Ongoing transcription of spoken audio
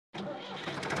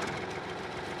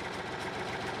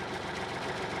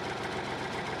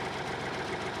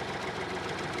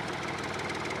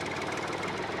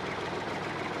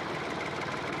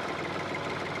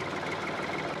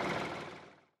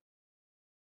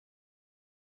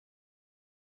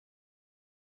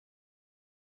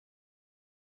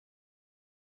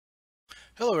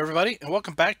Hello everybody, and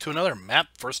welcome back to another map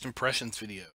first impressions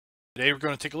video. Today we're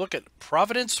going to take a look at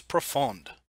Provence Profonde.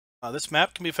 This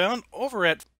map can be found over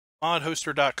at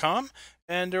modhoster.com,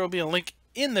 and there will be a link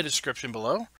in the description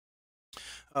below.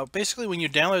 Basically, when you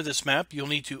download this map, you'll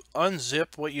need to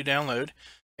unzip what you download,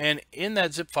 and in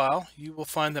that zip file you will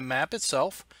find the map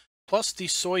itself, plus the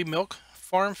soy milk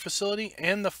farm facility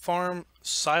and the farm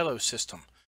silo system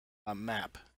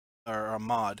map, or a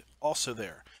mod, also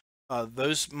there.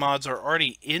 Those mods are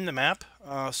already in the map,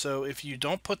 so if you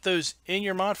don't put those in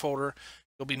your mod folder,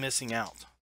 you'll be missing out.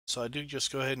 So I do just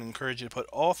go ahead and encourage you to put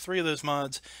all three of those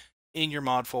mods in your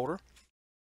mod folder.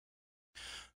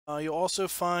 You'll also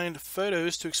find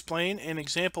photos to explain and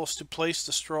examples to place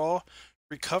the straw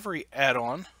recovery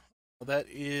add-on. That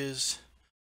is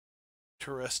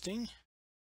interesting.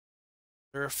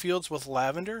 There are fields with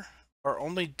lavender are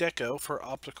only deco for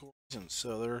optical reasons,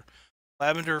 so they're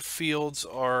lavender fields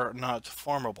are not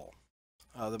farmable.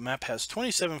 The map has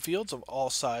 27 fields of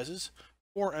all sizes,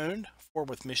 4 owned, 4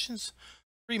 with missions,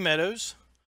 3 meadows,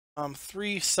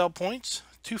 3 sell points,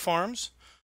 2 farms.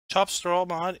 ChoppedStraw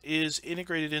mod is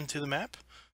integrated into the map.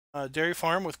 Dairy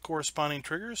farm with corresponding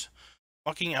triggers,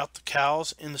 mucking out the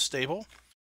cows in the stable.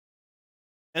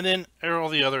 And then all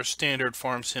the other standard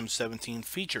Farm Sim 17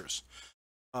 features.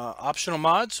 Optional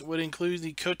mods would include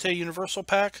the Kotte Universal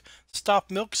Pack,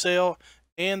 stopMilkSale,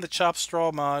 and the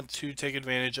ChoppedStraw mod to take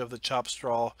advantage of the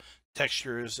ChoppedStraw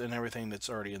textures and everything that's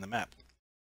already in the map.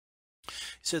 He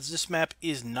says this map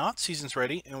is not seasons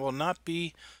ready and will not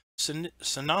be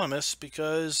synonymous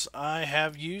because I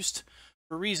have used,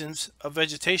 for reasons, a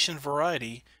vegetation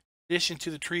variety in addition to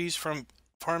the trees from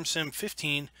Farm Sim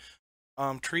 15,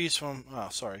 trees from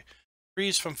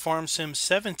Farm Sim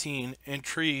 17, and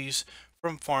trees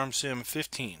from Farm Sim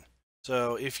 15.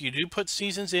 So if you do put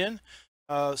seasons in,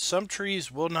 some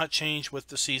trees will not change with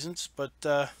the seasons, but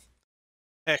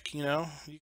heck, you know,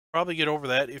 you can probably get over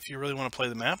that if you really want to play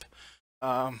the map.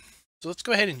 So let's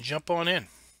go ahead and jump on in.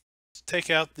 Let's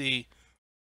take out the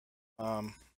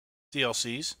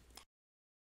DLCs.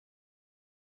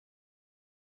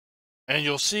 And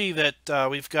you'll see that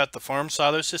we've got the farm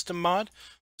silo system mod,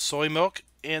 soy milk,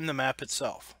 and the map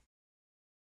itself.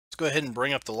 Let's go ahead and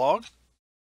bring up the log.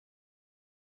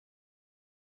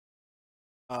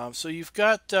 So we've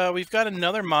got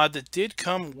another mod that did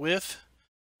come with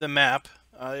the map.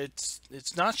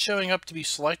 It's not showing up to be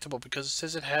selectable because it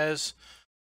says it has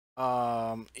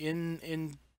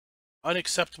in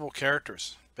unacceptable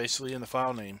characters, basically in the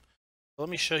file name. Let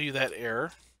me show you that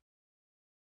error.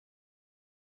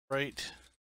 Right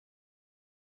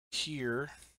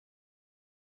here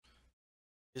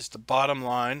is the bottom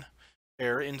line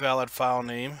error, invalid file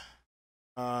name.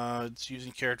 It's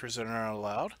using characters that are not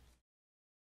allowed.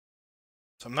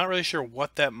 So I'm not really sure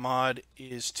what that mod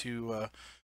is to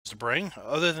bring.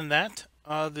 Other than that,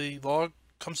 the log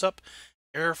comes up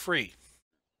error-free.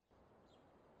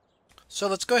 So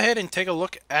let's go ahead and take a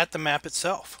look at the map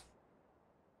itself.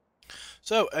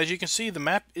 So as you can see, the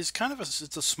map is kind of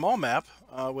it's a small map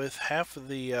with half of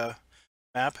the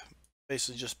map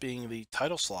basically just being the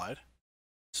title slide.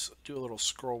 Let's do a little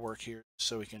scroll work here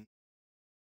so we can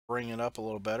bring it up a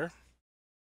little better.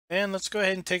 And let's go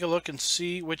ahead and take a look and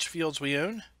see which fields we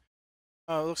own.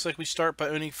 It looks like we start by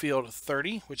owning field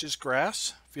 30, which is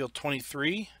grass, field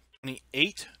 23,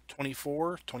 28,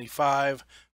 24, 25,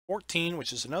 14,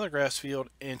 which is another grass field,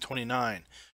 and 29,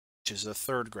 which is a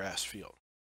third grass field.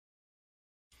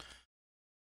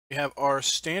 We have our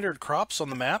standard crops on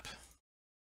the map.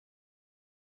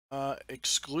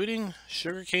 Excluding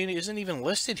sugarcane isn't even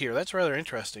listed here. That's rather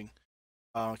interesting,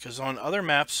 because on other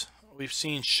maps we've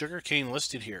seen sugarcane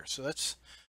listed here, so that's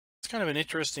kind of an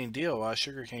interesting deal why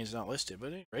sugarcane is not listed. But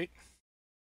at any rate,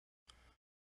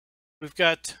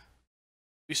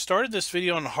 we started this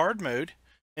video on hard mode,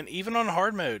 and even on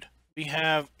hard mode we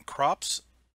have crops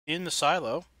in the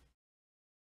silo.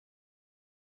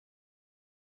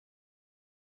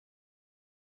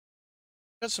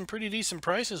 Got some pretty decent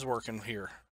prices working here.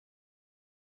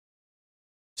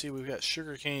 See, we've got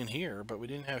sugarcane here, but we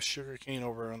didn't have sugarcane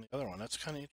over on the other one. That's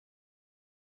kind of interesting.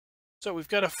 So we've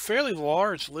got a fairly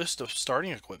large list of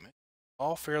starting equipment,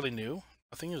 all fairly new.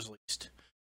 Nothing is leased.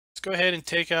 Let's go ahead and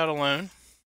take out a loan.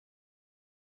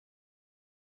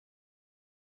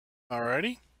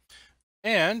 Alrighty.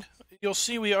 And you'll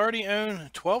see we already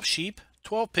own 12 sheep,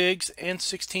 12 pigs, and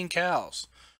 16 cows.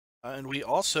 And we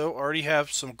also already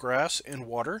have some grass and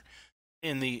water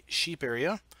in the sheep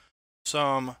area,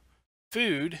 some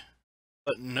food,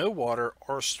 but no water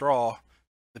or straw in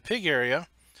the pig area.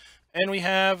 And we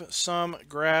have some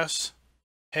grass,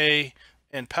 hay,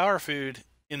 and power food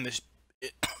in the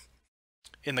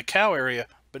cow area,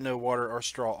 but no water or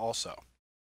straw also.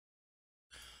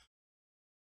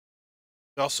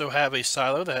 We also have a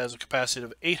silo that has a capacity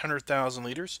of 800,000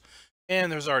 liters,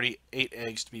 and there's already 8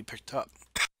 eggs to be picked up.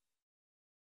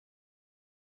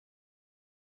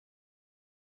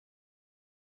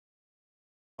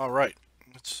 All right,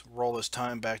 let's roll this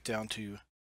time back down to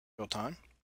real time.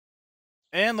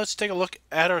 And let's take a look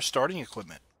at our starting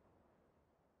equipment.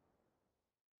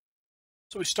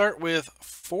 So we start with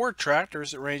 4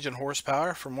 tractors that range in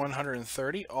horsepower from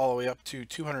 130 all the way up to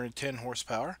 210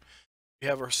 horsepower. We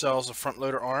have ourselves a front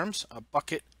loader arms, a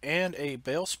bucket, and a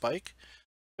bale spike.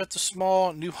 We've got the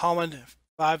small New Holland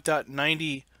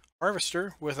 5.90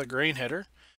 harvester with a grain header.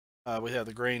 We have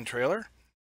the grain trailer,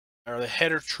 or the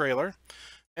header trailer.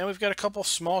 And we've got a couple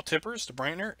small tippers, the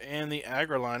Brantner and the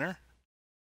AgriLiner.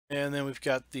 And then we've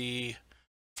got the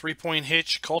 3-point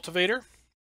hitch cultivator,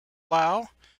 plow,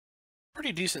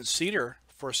 pretty decent seeder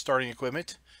for starting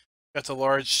equipment. Got the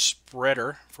large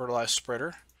spreader, fertilizer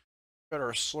spreader. Got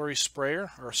our slurry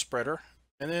sprayer, or spreader.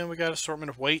 And then we got assortment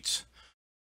of weights,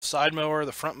 side mower,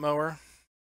 the front mower,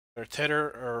 our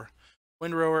tedder, our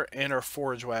windrower, and our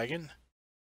forage wagon.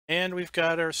 And we've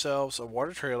got ourselves a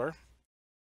water trailer,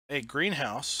 a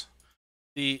greenhouse,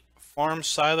 the farm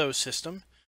silo system,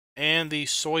 and the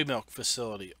soy milk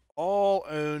facility, all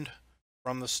owned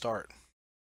from the start.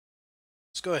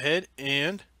 Let's go ahead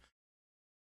and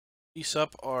piece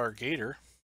up our gator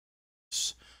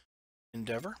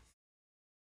endeavor.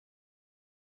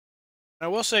 I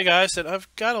will say, guys, that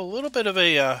I've got a little bit of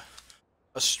a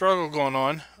struggle going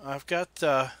on. I've got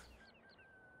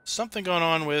something going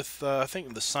on with I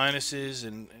think the sinuses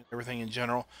and everything in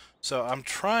general. So I'm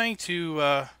trying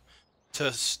to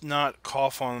not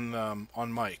cough on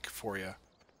mic for you.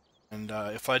 And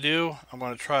if I do, I'm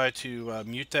going to try to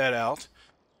mute that out.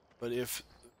 But if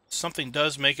something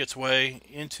does make its way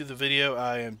into the video,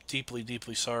 I am deeply,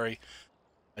 deeply sorry.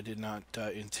 I did not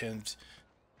intend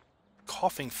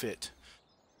coughing fit.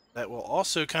 That will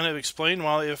also kind of explain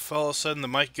why if all of a sudden the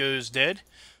mic goes dead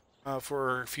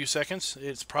for a few seconds.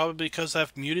 It's probably because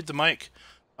I've muted the mic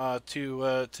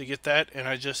to get that, and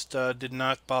I just did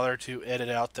not bother to edit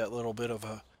out that little bit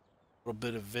of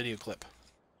video clip.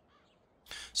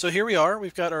 So here we are.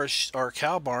 We've got our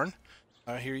cow barn.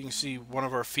 Here you can see one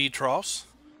of our feed troughs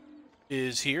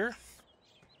is here.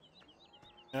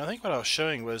 And I think what I was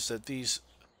showing was that these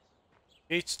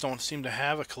gates don't seem to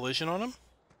have a collision on them.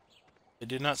 They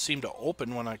did not seem to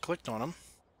open when I clicked on them.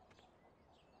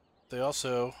 They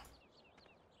also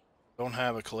don't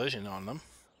have a collision on them.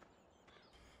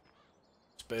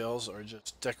 These bales are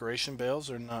just decoration bales.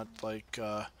 They're not like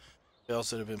bales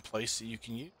that have been placed that you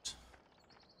can use.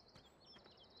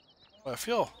 Well, I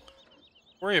feel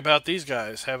worry about these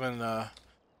guys having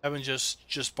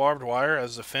just barbed wire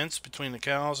as a fence between the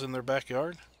cows and their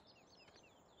backyard.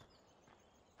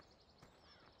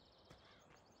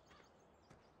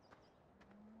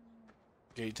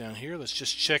 Gate down here. Let's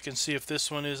just check and see if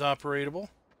this one is operable.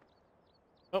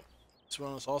 Oh, this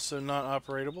one is also not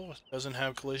operable. It doesn't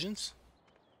have collisions.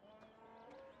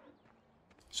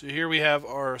 So here we have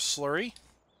our slurry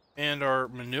and our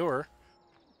manure,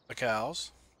 the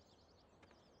cows.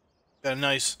 Got a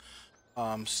nice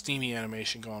steamy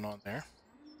animation going on there.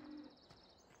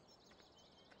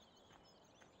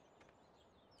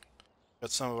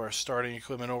 Got some of our starting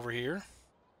equipment over here.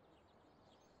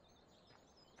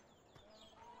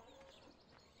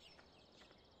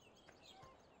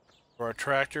 Our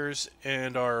tractors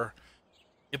and our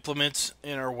implements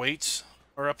and our weights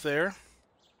are up there.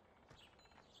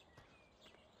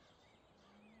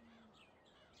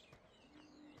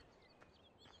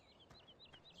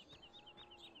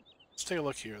 Let's take a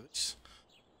look here. This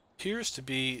appears to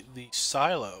be the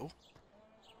silo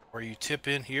where you tip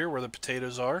in here where the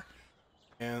potatoes are,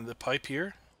 and the pipe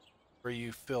here where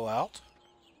you fill out.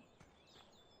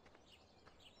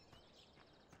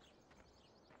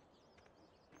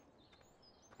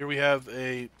 Here we have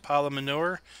a pile of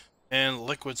manure and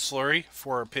liquid slurry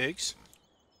for our pigs.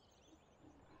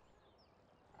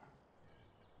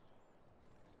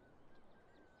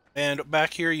 And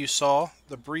back here you saw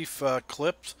the brief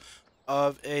clip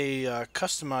of a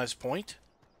customized point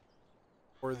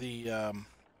for the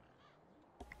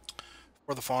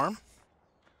farm.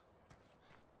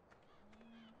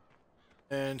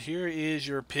 And here is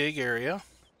your pig area.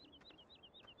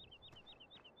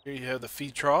 Here you have the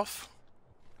feed trough.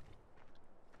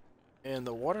 And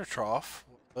the water trough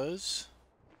was...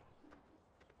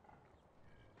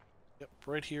 Yep,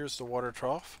 right here is the water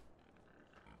trough.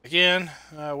 Again,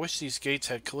 I wish these gates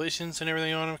had collisions and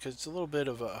everything on them, because it's a little bit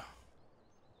of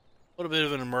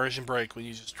an immersion break when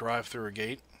you just drive through a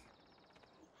gate.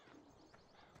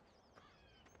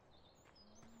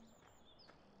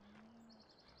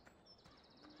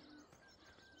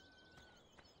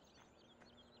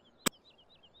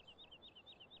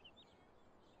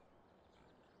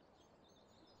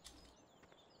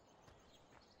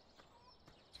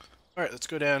 Alright, let's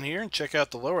go down here and check out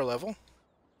the lower level.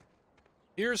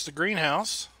 Here's the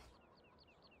greenhouse.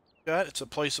 It's a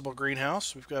placeable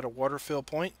greenhouse. We've got a water fill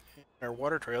point in our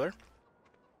water trailer.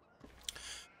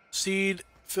 Seed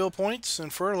fill points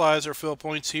and fertilizer fill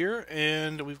points here,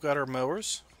 and we've got our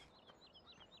mowers.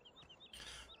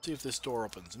 Let's see if this door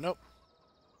opens. Nope.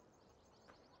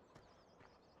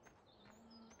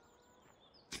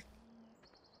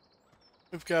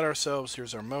 We've got ourselves,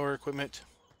 here's our mower equipment.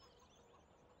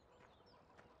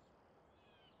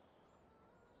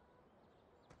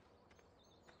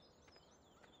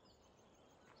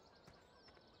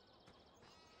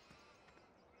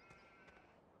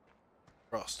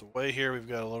 Across the way here, we've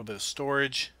got a little bit of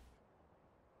storage.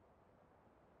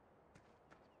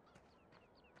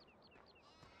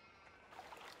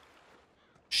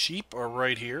 Sheep are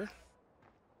right here.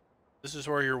 This is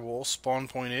where your wool spawn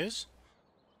point is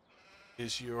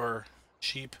your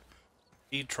sheep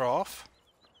feed trough.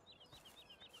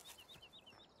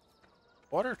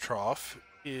 Water trough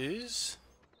is,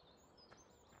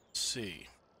 let's see,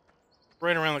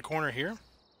 right around the corner here.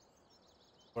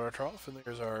 Water trough, and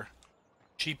there's our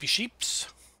sheeps.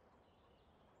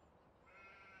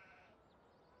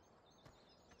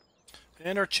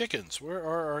 And our chickens. Where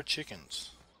are our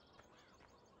chickens?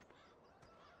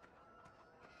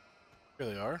 Here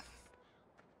they are.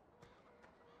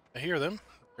 I hear them.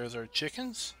 There's our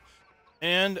chickens.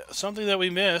 And something that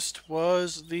we missed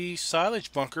was the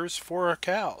silage bunkers for our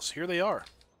cows. Here they are.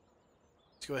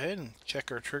 Let's go ahead and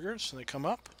check our triggers, and they come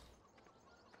up.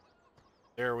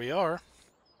 There we are.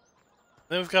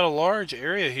 Then we've got a large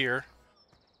area here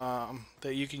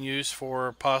that you can use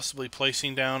for possibly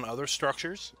placing down other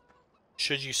structures,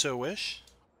 should you so wish.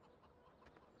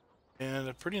 And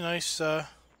a pretty nice little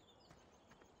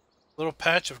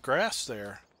patch of grass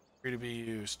there to be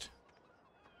used.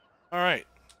 Alright,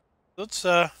 let's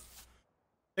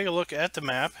take a look at the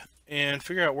map and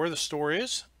figure out where the store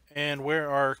is and where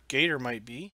our gator might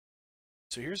be.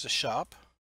 So here's the shop.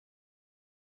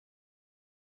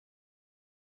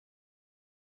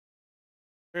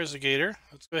 There's the gator.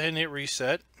 Let's go ahead and hit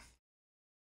reset.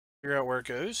 Figure out where it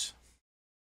goes.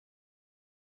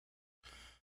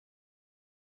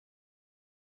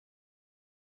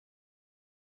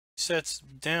 Sets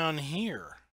down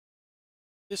here.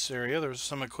 This area, there's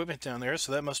some equipment down there,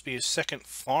 so that must be a second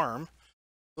farm.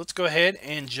 Let's go ahead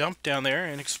and jump down there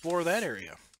and explore that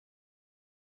area.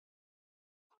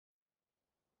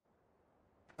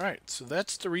 Alright, so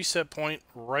that's the reset point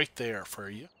right there for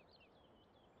you.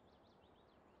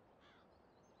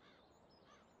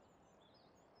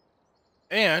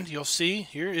 And you'll see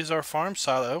here is our farm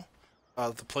silo,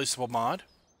 the placeable mod.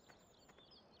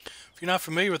 If you're not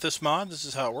familiar with this mod, this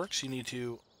is how it works. You need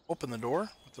to open the door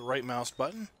with the right mouse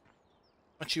button.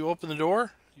 Once you open the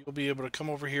door, you'll be able to come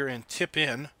over here and tip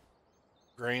in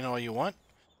grain all you want.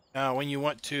 Now when you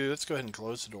want to, let's go ahead and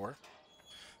close the door.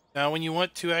 Now when you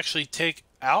want to actually take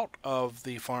out of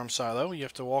the farm silo, you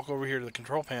have to walk over here to the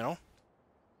control panel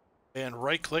and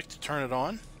right click to turn it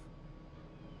on.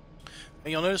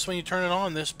 And you'll notice when you turn it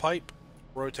on, this pipe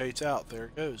rotates out. There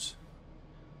it goes.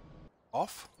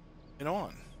 Off and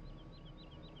on.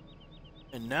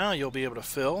 And now you'll be able to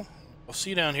fill. You'll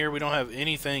see down here we don't have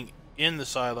anything in the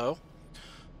silo.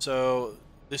 So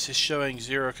this is showing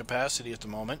 0 capacity at the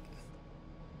moment.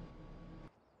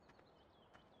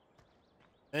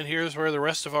 And here's where the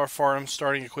rest of our farm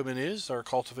starting equipment is. Our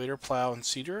cultivator, plow, and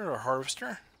seeder, our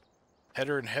harvester,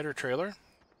 header and header trailer,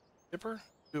 tipper,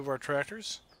 2 of our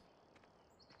tractors.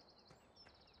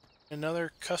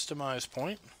 Another customized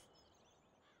point.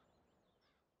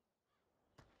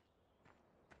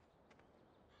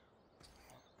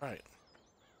 Right.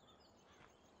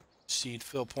 Seed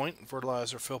fill point,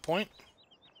 fertilizer fill point.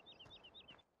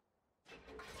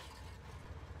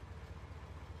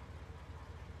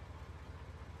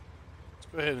 Let's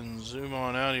go ahead and zoom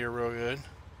on out here real good.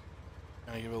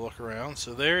 Kind of give a look around.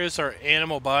 So there is our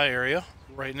animal buy area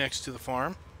right next to the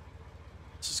farm.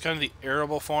 This is kind of the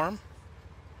arable farm.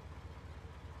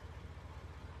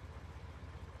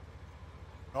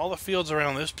 All the fields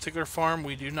around this particular farm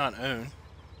we do not own.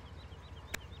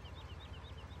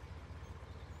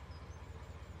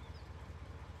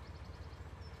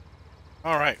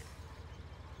 Alright.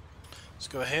 Let's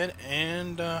go ahead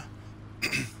and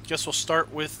guess we'll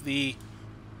start with the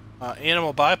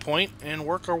animal buy point and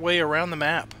work our way around the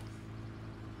map.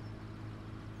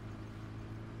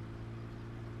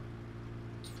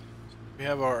 We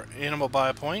have our animal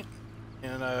buy point.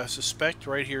 And I suspect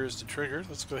right here is the trigger.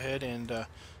 Let's go ahead and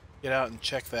get out and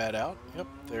check that out. Yep,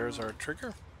 there's our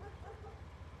trigger.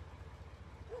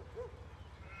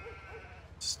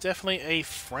 It's definitely a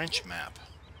French map,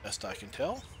 best I can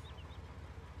tell.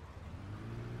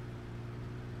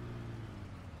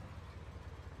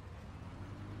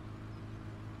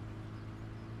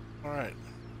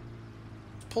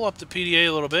 pull up the PDA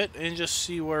a little bit and just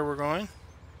see where we're going.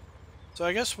 So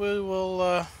I guess we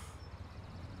will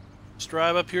just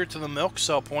drive up here to the milk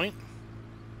cell point.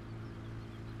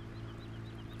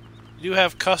 You do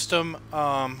have custom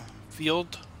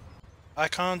field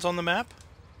icons on the map.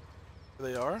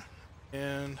 There they are.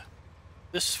 And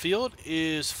this field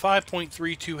is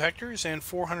 5.32 hectares and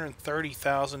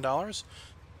 $430,000.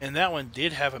 And that one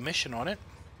did have a mission on it.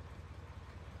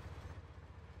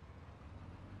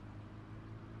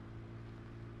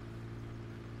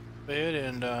 Go ahead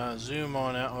and zoom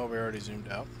on out. Oh, we already zoomed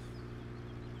out.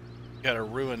 Got a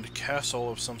ruined castle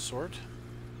of some sort.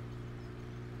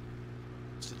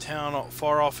 It's the town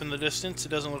far off in the distance. It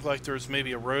doesn't look like there's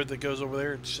maybe a road that goes over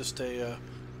there. It's just a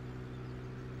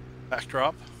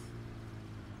backdrop.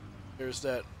 There's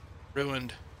that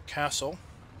ruined castle.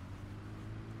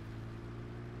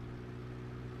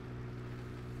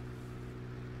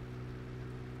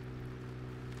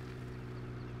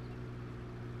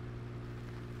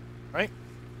 Right?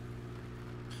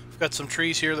 We've got some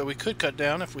trees here that we could cut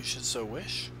down if we should so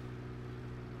wish.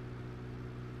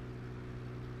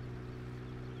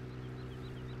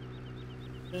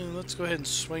 And let's go ahead and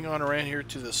swing on around here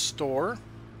to the store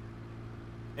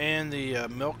and the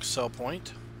milk cell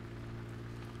point.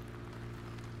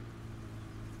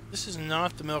 This is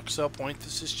not the milk cell point.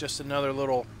 This is just another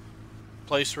little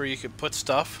place where you could put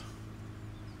stuff.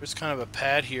 There's kind of a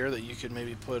pad here that you could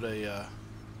maybe put a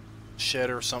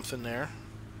shed or something there.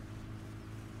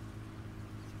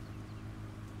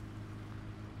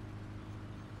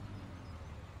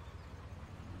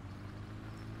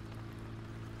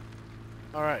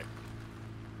 All right.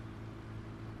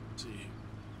 Let's see.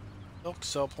 Milk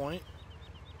cell point.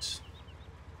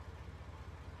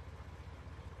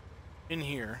 In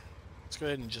here. Let's go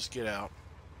ahead and just get out.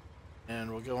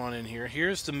 And we'll go on in here.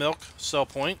 Here's the milk cell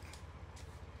point.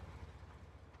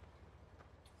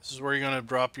 This is where you're going to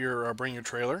drop your, bring your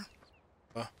trailer.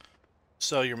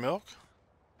 Sell your milk.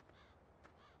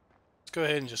 Let's go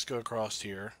ahead and just go across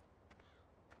here.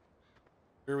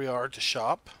 Here we are to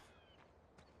shop.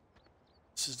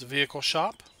 This is the vehicle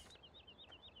shop.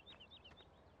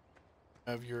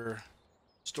 Have your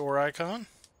store icon.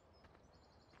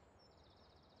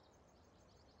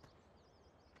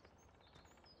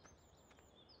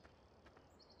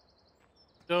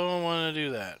 Don't want to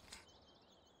do that.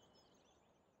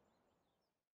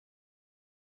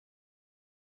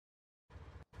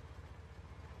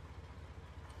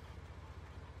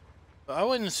 I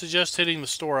wouldn't suggest hitting the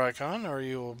store icon or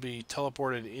you will be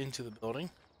teleported into the building.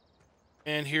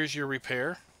 And here's your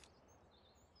repair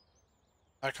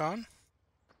icon.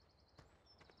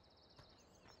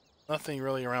 Nothing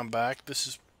really around back. This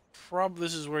is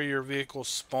where your vehicles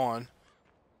spawn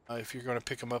if you're going to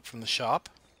pick them up from the shop.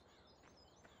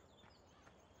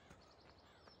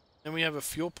 Then we have a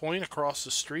fuel point across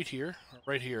the street here,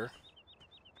 right here.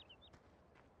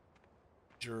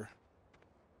 Your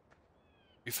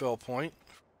refill point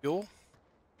for fuel.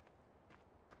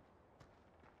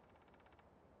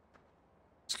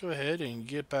 Let's go ahead and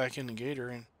get back in the gator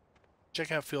and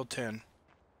check out field 10.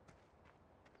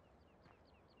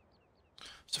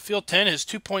 So field 10 is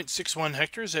 2.61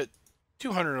 hectares at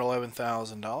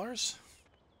 $211,000.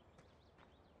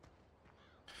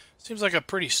 Seems like a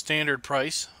pretty standard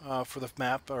price for the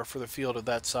map or for the field of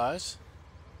that size.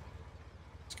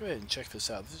 Let's go ahead and check this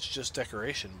out. This is just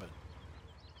decoration, but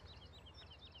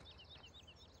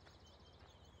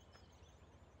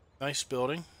nice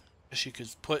building. Guess you could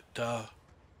put could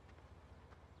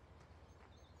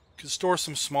store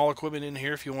some small equipment in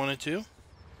here if you wanted to.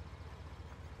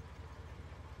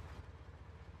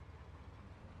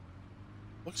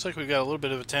 Looks like we've got a little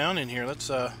bit of a town in here. Let's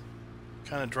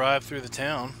kind of drive through the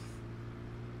town.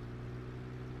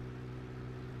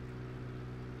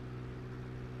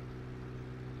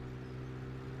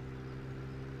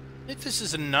 I think this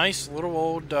is a nice little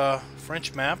old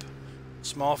French map.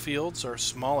 Small fields or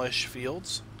smallish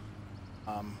fields.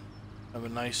 Have a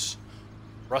nice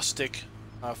rustic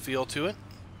feel to it.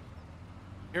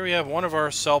 Here we have one of our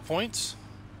sell points.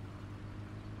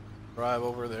 Drive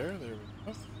over there. There we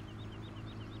go.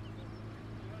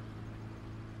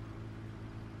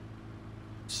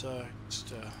 So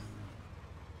just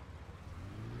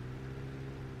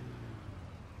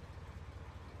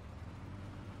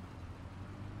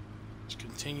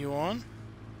continue on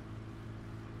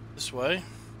this way.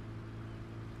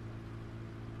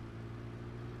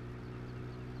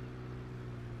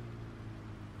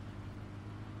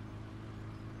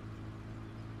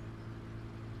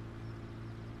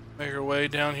 Make our way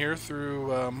down here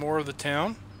through more of the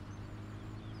town.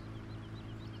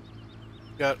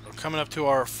 Got coming up to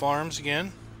our farms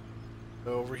again.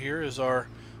 So over here is our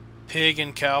pig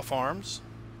and cow farms.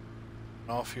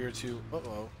 Off here to,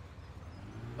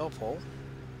 cell pole,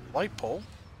 light pole.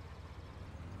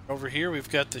 Over here we've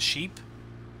got the sheep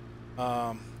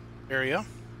area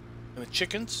and the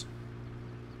chickens.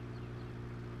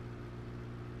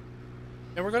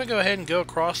 And we're going to go ahead and go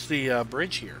across the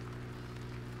bridge here,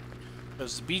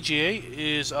 because the BGA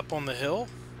is up on the hill.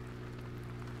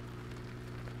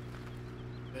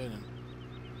 And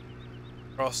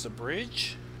across the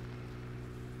bridge.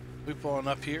 Loop on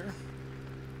up here.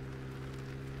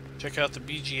 Check out the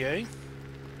BGA.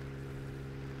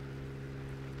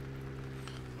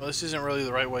 Well, this isn't really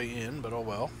the right way in, but oh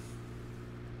well.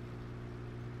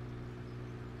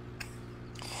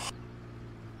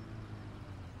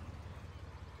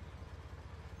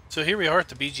 So here we are at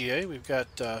the BGA. We've got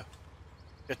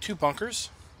two bunkers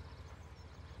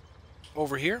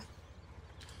over here.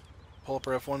 Pull up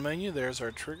our F1 menu. There's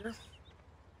our trigger.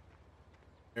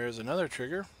 There's another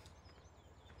trigger.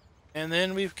 And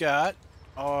then we've got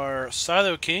our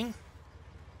Silo King,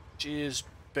 which is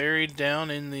buried down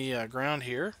in the ground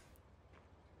here.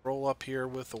 Roll up here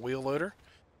with the wheel loader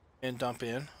and dump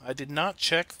in. I did not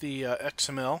check the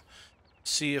XML,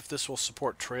 see if this will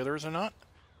support trailers or not.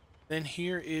 Then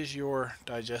here is your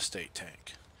digestate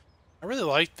tank. I really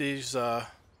like these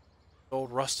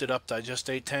old rusted up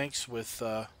digestate tanks with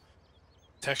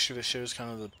texture that shows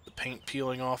kind of the paint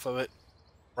peeling off of it,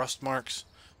 rust marks.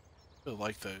 I really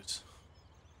like those.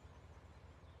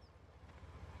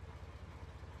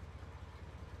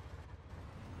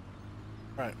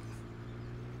 Alright.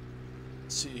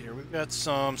 Let's see here. We've got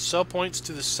some cell points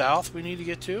to the south we need to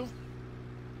get to.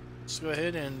 Let's go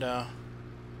ahead and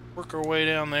work our way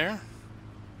down there.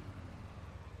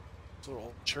 This little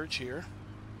old church here.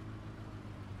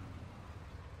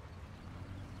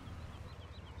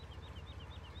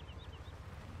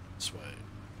 This way.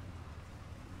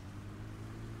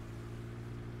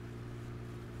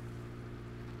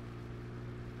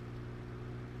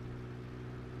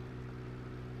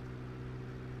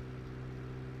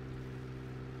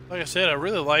 Like I said,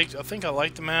 I think I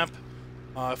like the map.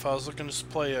 If I was looking to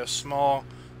play a small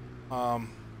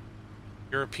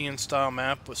European style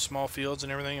map with small fields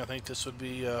and everything, I think this would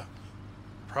be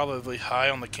probably high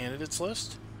on the candidates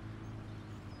list.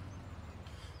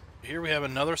 Here we have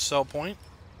another cell point.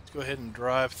 Let's go ahead and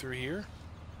drive through here.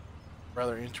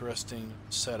 Rather interesting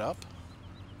setup.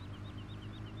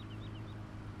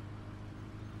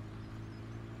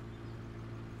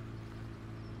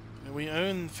 And we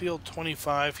own field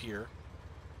 25 here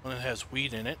when it has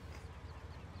wheat in it.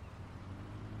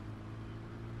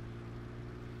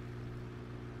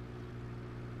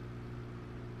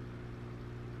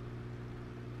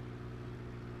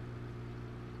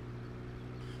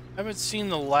 I haven't seen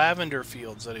the lavender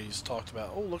fields that he's talked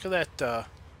about. Oh, look at that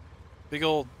big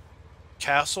old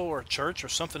castle or church or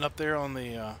something up there on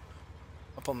the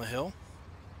up on the hill.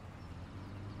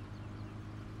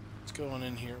 Let's go on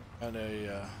in here. Got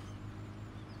a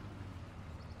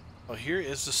oh, here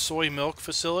is the soy milk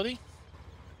facility.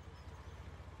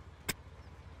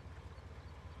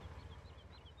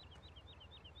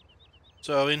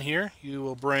 So in here you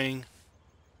will bring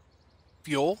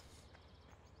fuel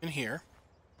in here.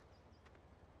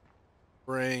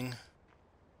 Bring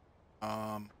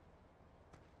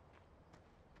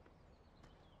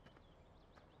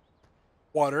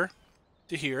water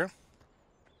to here,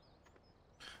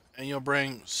 and you'll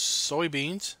bring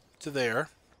soybeans to there.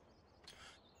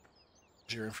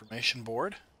 Here's your information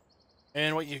board,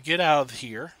 and what you get out of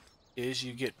here is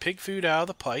you get pig food out of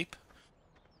the pipe,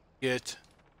 get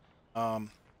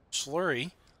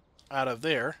slurry out of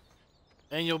there,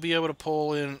 and you'll be able to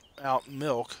pull out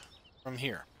milk from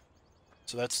here.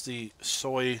 So that's the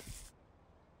soy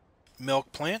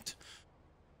milk plant.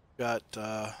 Got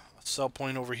a cell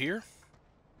point over here.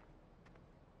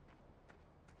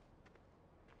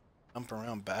 Dump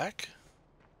around back.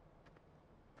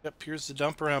 Yep, here's the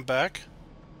dump around back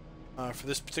for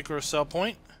this particular cell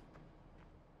point.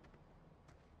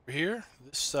 Over here,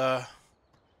 this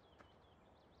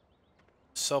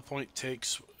cell point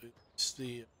takes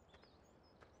the.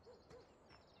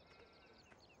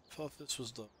 I thought this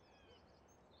was the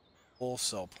full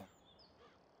cell point.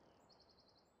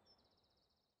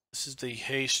 This is the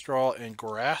hay, straw, and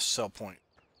grass cell point.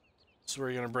 This is where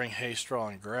you're going to bring hay, straw,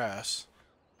 and grass.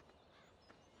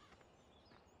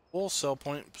 Full cell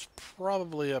point is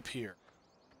probably up here.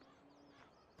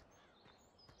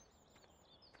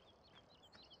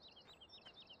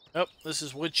 Oh, this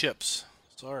is wood chips.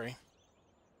 Sorry.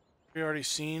 We already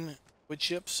seen wood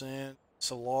chips, and it's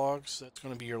a logs. That's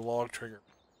going to be your log trigger.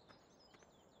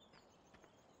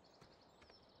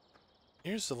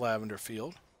 Here's the lavender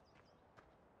field.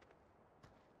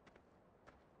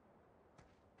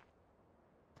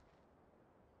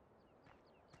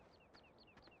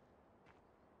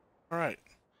 All right.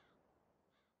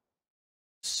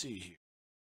 Let's see here.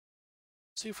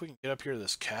 Let's see if we can get up here to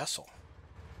this castle.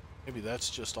 Maybe that's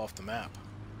just off the map.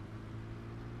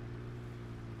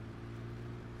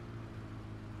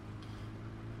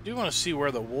 I do want to see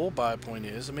where the wool buy point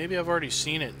is, and maybe I've already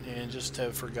seen it and just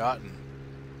have forgotten.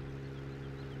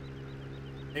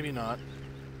 Maybe not.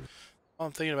 While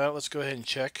I'm thinking about it, let's go ahead and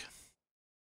check.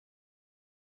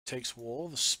 Takes wool.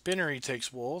 The spinnery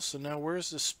takes wool. So now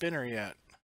where's the spinnery at?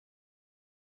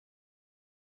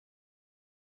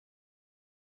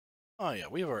 Oh yeah,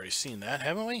 we've already seen that,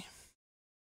 haven't we?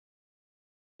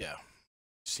 Yeah,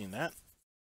 seen that.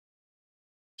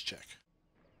 Let's check.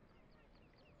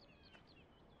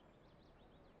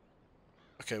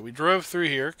 Okay, we drove through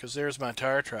here because there's my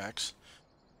tire tracks.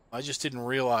 I just didn't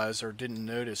realize or didn't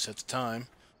notice at the time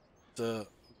the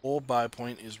wool buy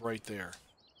point is right there.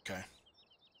 Okay.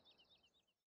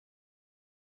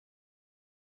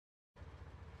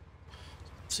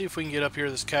 Let's see if we can get up here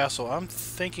to this castle. I'm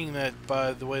thinking that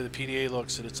by the way the PDA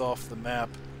looks that it's off the map.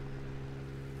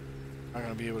 I'm not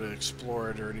going to be able to explore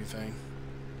it or anything.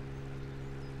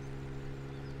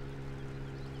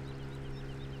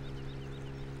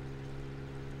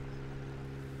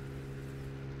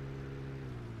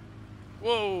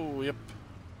 Whoa, yep.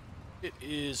 It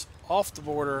is off the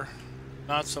border.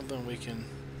 Not something we can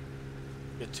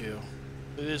get to.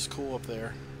 It is cool up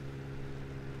there.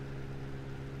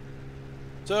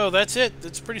 So that's it.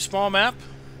 It's a pretty small map.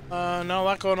 Not a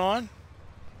lot going on.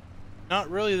 Not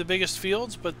really the biggest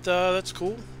fields, but that's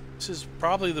cool. This is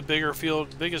probably the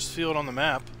biggest field on the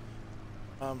map.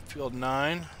 Field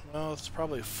 9. Well, it's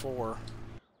probably 4.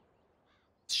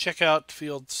 Let's check out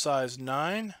field size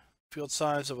 9, field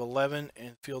size of 11,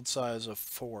 and field size of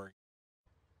 4.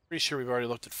 Pretty sure we've already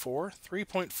looked at 4.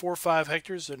 3.45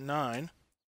 hectares at 9.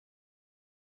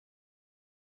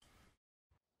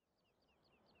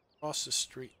 Across the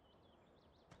street.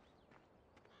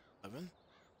 11.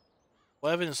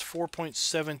 11 is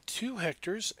 4.72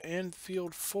 hectares, and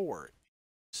field 4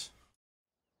 is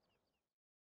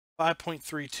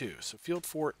 5.32. So field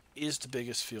 4 is the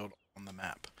biggest field on the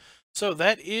map. So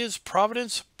that is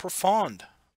Provence Profonde.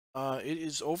 It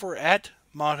is over at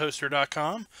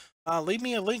modhoster.com. Leave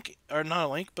me a link, or not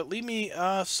a link, but leave me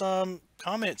some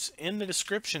comments in the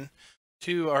description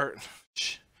to our...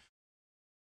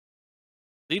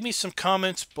 Leave me some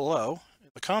comments below,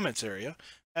 in the comments area,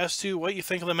 as to what you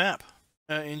think of the map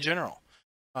in general.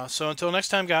 So until next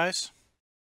time, guys,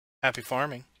 happy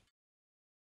farming.